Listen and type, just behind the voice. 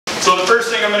So the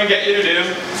first thing I'm going to get you to do,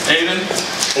 Nathan,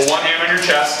 put one hand on your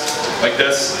chest, like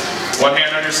this, one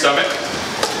hand on your stomach,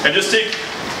 and just take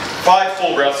 5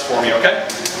 full breaths for me, okay?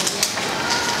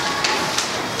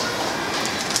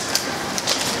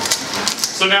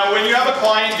 So now when you have a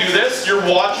client do this, you're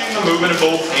watching the movement of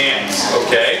both hands,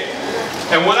 okay?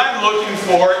 And what I'm looking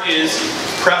for is,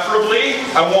 preferably,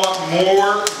 I want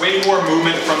way more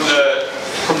movement from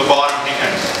the bottom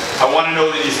hand. I want to know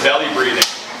that he's belly breathing.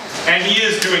 And he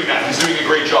is doing that. He's doing a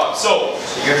great job. So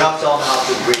you're not telling him how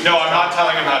to breathe? No, I'm not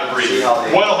telling him how to breathe.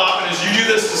 What'll happen is you do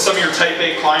this to some of your type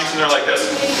A clients and they're like this.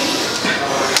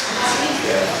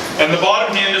 And the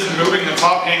bottom hand isn't moving, the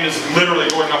top hand is literally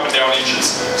going up and down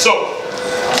inches. So,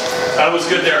 that was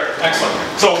good there. Excellent.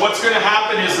 So what's going to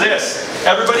happen is this.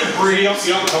 Everybody breathes.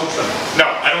 You don't coach them? No,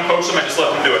 I don't coach them, I just let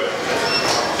them do it.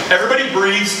 Everybody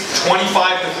breathes 25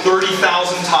 to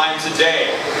 30,000 times a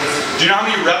day. Do you know how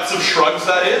many reps of shrugs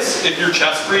that is if you're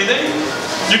chest breathing?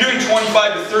 You're doing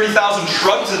 25 to 30,000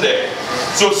 shrugs a day.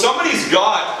 So if somebody's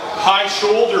got high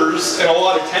shoulders and a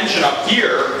lot of tension up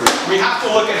here, we have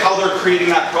to look at how they're creating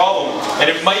that problem. And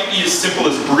it might be as simple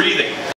as breathing.